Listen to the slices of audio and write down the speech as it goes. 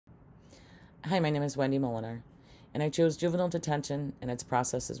Hi, my name is Wendy Molinar, and I chose juvenile detention and its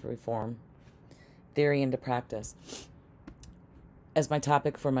processes reform, theory into practice, as my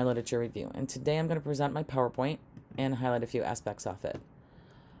topic for my literature review. And today I'm going to present my PowerPoint and highlight a few aspects of it.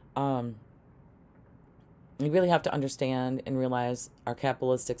 You really have to understand and realize our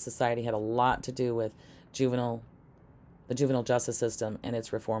capitalistic society had a lot to do with the juvenile justice system and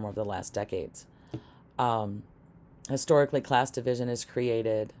its reform over the last decades. Historically, class division has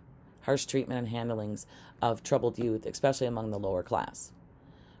created harsh treatment and handlings of troubled youth, especially among the lower class.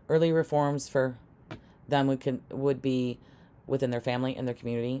 Early reforms for them would be within their family and their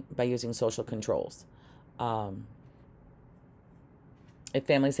community by using social controls. If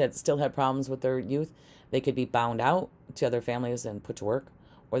families still had problems with their youth, they could be bound out to other families and put to work,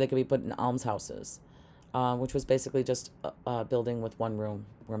 or they could be put in almshouses, which was basically just a building with one room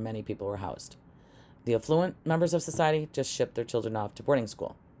where many people were housed. The affluent members of society just shipped their children off to boarding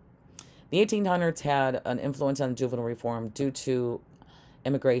school. The 1800s had an influence on juvenile reform due to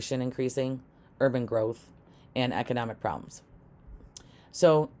immigration increasing, urban growth, and economic problems.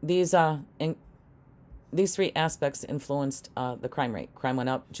 So these three aspects influenced the crime rate. Crime went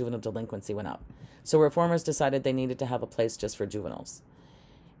up, juvenile delinquency went up. So reformers decided they needed to have a place just for juveniles.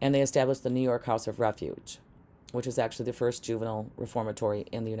 And they established the New York House of Refuge, which was actually the first juvenile reformatory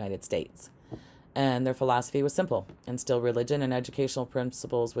in the United States. And their philosophy was simple: instill religion and educational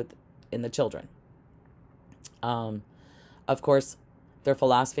principles in the children. Of course, their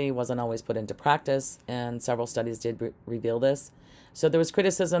philosophy wasn't always put into practice, and several studies did reveal this. So there was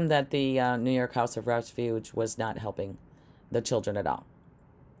criticism that the New York House of Refuge was not helping the children at all.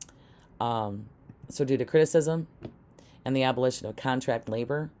 So due to criticism and the abolition of contract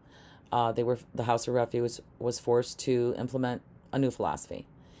labor, the House of Refuge was forced to implement a new philosophy.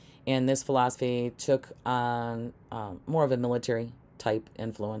 And this philosophy took on more of a military type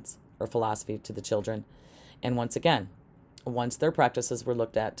influence or philosophy to the children. And once their practices were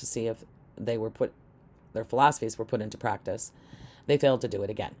looked at to see if their philosophies were put into practice, they failed to do it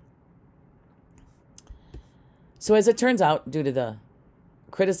again. So as it turns out, due to the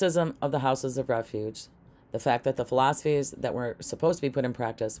criticism of the houses of refuge, the fact that the philosophies that were supposed to be put in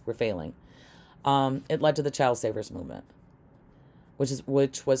practice were failing, it led to the Child Savers movement,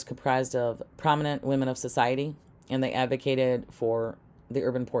 which was comprised of prominent women of society, and they advocated for the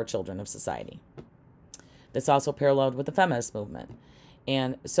urban poor children of society. This also paralleled with the feminist movement.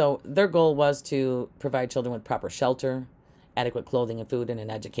 And so their goal was to provide children with proper shelter, adequate clothing and food, and an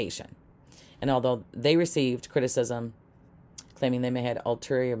education. And although they received criticism, claiming they may have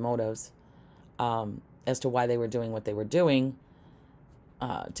ulterior motives as to why they were doing what they were doing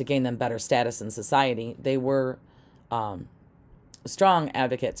to gain them better status in society, they were strong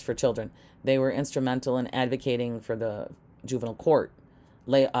advocates for children. They were instrumental in advocating for the juvenile court,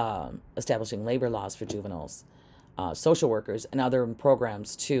 establishing labor laws for juveniles, social workers, and other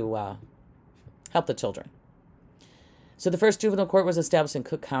programs to help the children. So the first juvenile court was established in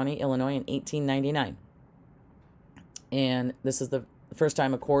Cook County, Illinois in 1899. And this is the first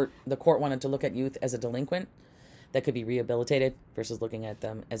time the court wanted to look at youth as a delinquent that could be rehabilitated versus looking at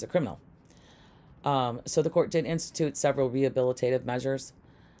them as a criminal. So the court did institute several rehabilitative measures.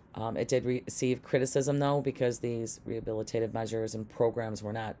 It did receive criticism, though, because these rehabilitative measures and programs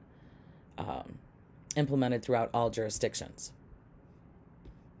were not implemented throughout all jurisdictions.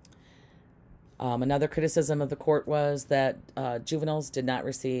 Another criticism of the court was that juveniles did not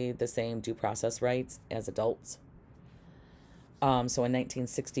receive the same due process rights as adults. So in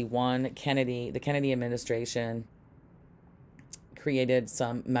 1961, the Kennedy administration created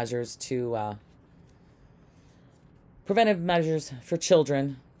some measures to preventive measures for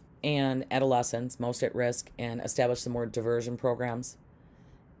children and adolescents, most at risk, and established some more diversion programs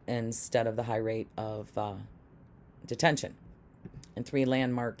instead of the high rate of detention. And three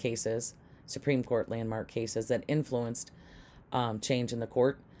landmark cases, Supreme Court landmark cases that influenced change in the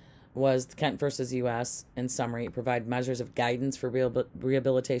court was Kent versus U.S. In summary, it provided measures of guidance for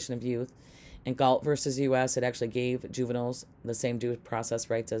rehabilitation of youth. In Galt versus U.S., it actually gave juveniles the same due process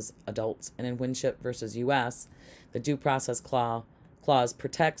rights as adults. And in Winship versus U.S., the due process clause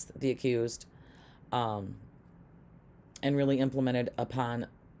protects the accused and really implemented upon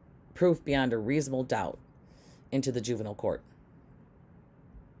proof beyond a reasonable doubt into the juvenile court.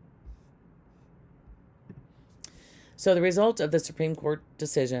 So the result of the Supreme Court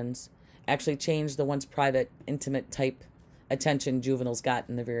decisions actually changed the once private, intimate type attention juveniles got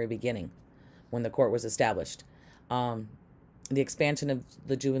in the very beginning when the court was established. The expansion of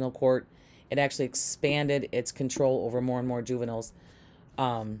the juvenile court, it actually expanded its control over more and more juveniles,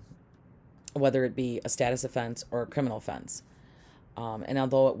 whether it be a status offense or a criminal offense. And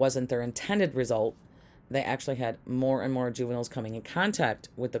although it wasn't their intended result, they actually had more and more juveniles coming in contact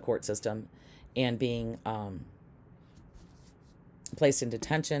with the court system and being placed in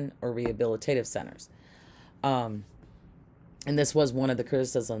detention or rehabilitative centers. And this was one of the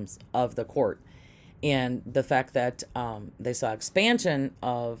criticisms of the court. And the fact that they saw expansion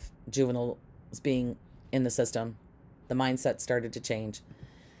of juveniles being in the system, the mindset started to change,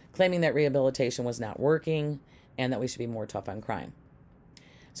 claiming that rehabilitation was not working and that we should be more tough on crime.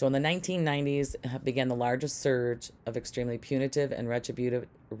 So in the 1990s began the largest surge of extremely punitive and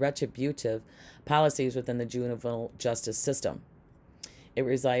retributive policies within the juvenile justice system. It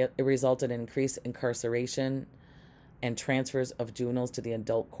resulted in increased incarceration and transfers of juveniles to the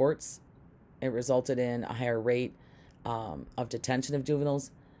adult courts. It resulted in a higher rate of detention of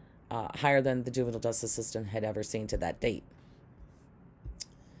juveniles, higher than the juvenile justice system had ever seen to that date.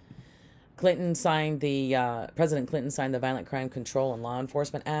 President Clinton signed the Violent Crime Control and Law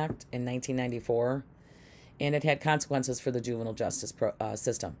Enforcement Act in 1994, and it had consequences for the juvenile justice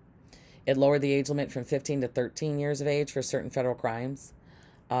system. It lowered the age limit from 15 to 13 years of age for certain federal crimes.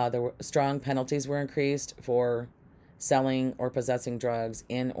 Strong penalties were increased for selling or possessing drugs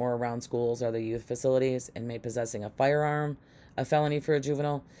in or around schools or other youth facilities, and made possessing a firearm a felony for a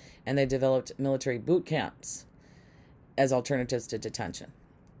juvenile, and they developed military boot camps as alternatives to detention.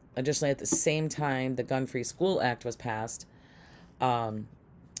 Additionally, at the same time, the Gun-Free School Act was passed,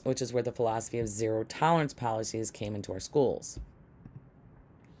 which is where the philosophy of zero tolerance policies came into our schools.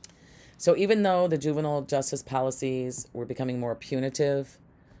 So even though the juvenile justice policies were becoming more punitive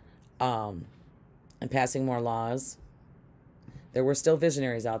and passing more laws, there were still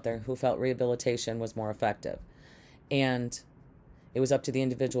visionaries out there who felt rehabilitation was more effective. And it was up to the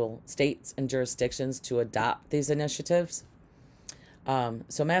individual states and jurisdictions to adopt these initiatives.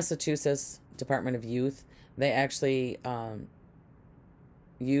 So Massachusetts Department of Youth, they actually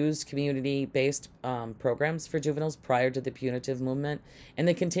used community-based programs for juveniles prior to the punitive movement, and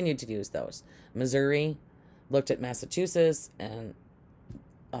they continued to use those. Missouri looked at Massachusetts and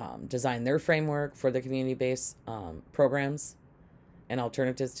designed their framework for the community-based programs and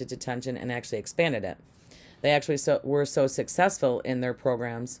alternatives to detention, and actually expanded it. They actually were so successful in their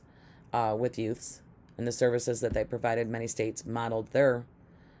programs with youths and the services that they provided. Many states modeled their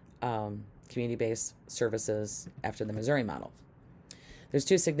community-based services after the Missouri model. There's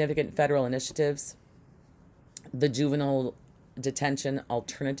two significant federal initiatives: the Juvenile Detention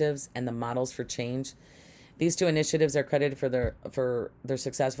Alternatives and the Models for Change. These two initiatives are credited for their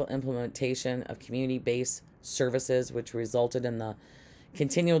successful implementation of community-based services, which resulted in the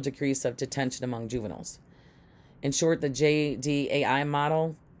continual decrease of detention among juveniles. In short, the JDAI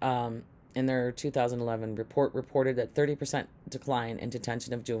model in their 2011 report reported a 30% decline in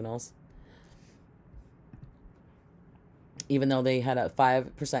detention of juveniles, even though they had a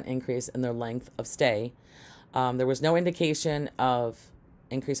 5% increase in their length of stay. There was no indication of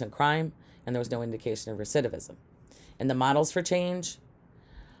increase in crime, and there was no indication of recidivism. And the models for change,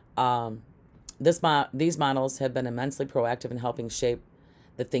 these models have been immensely proactive in helping shape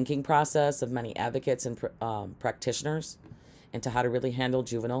the thinking process of many advocates and practitioners into how to really handle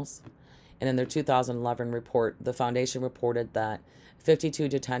juveniles. And in their 2011 report, the foundation reported that 52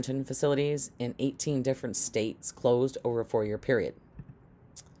 detention facilities in 18 different states closed over a 4-year period.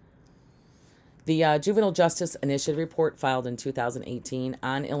 The Juvenile Justice Initiative report filed in 2018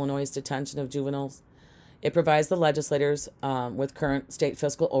 on Illinois' detention of juveniles, it provides the legislators with current state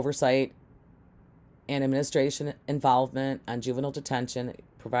fiscal oversight and administration involvement on juvenile detention. It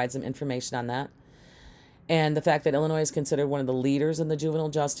provides them information on that. And the fact that Illinois is considered one of the leaders in the juvenile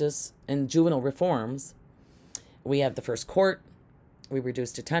justice and juvenile reforms. We have the first court, we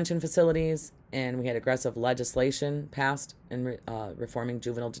reduced detention facilities, and we had aggressive legislation passed in reforming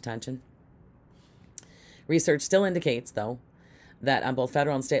juvenile detention. Research still indicates, though, that on both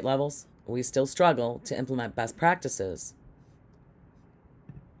federal and state levels, we still struggle to implement best practices.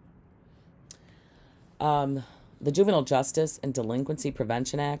 The Juvenile Justice and Delinquency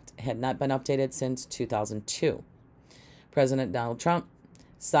Prevention Act had not been updated since 2002. President Donald Trump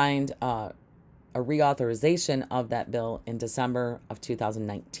signed a reauthorization of that bill in December of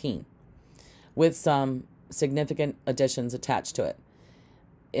 2019 with some significant additions attached to it.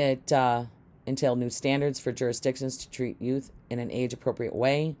 It entailed new standards for jurisdictions to treat youth in an age-appropriate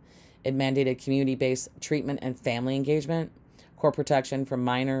way. It mandated community-based treatment and family engagement, court protection for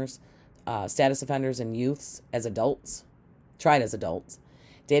minors, status offenders and youths as adults, tried as adults,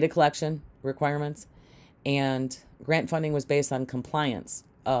 data collection requirements, and grant funding was based on compliance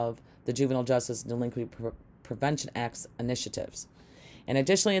of the Juvenile Justice and Delinquency Prevention Act's initiatives. And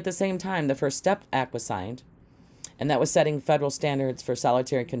additionally, at the same time, the First Step Act was signed, And that was setting federal standards for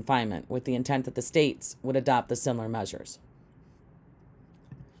solitary confinement with the intent that the states would adopt the similar measures.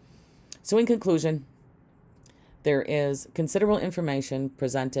 So in conclusion, there is considerable information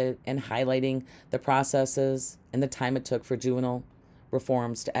presented and highlighting the processes and the time it took for juvenile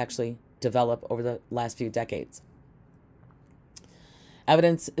reforms to actually develop over the last few decades.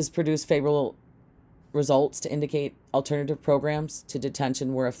 Evidence is produced favorable results to indicate alternative programs to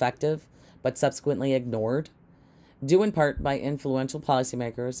detention were effective, but subsequently ignored, due in part by influential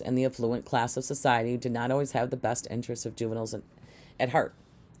policymakers and the affluent class of society who did not always have the best interests of juveniles at heart.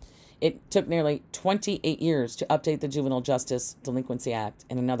 It took nearly 28 years to update the Juvenile Justice Delinquency Act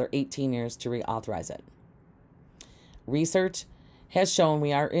and another 18 years to reauthorize it. Research has shown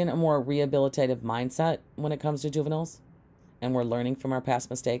we are in a more rehabilitative mindset when it comes to juveniles, and we're learning from our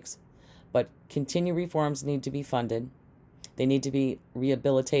past mistakes, but continued reforms need to be funded. They need to be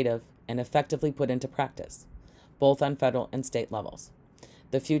rehabilitative and effectively put into practice, both on federal and state levels.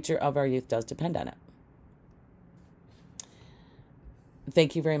 The future of our youth does depend on it.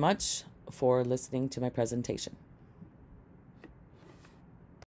 Thank you very much for listening to my presentation.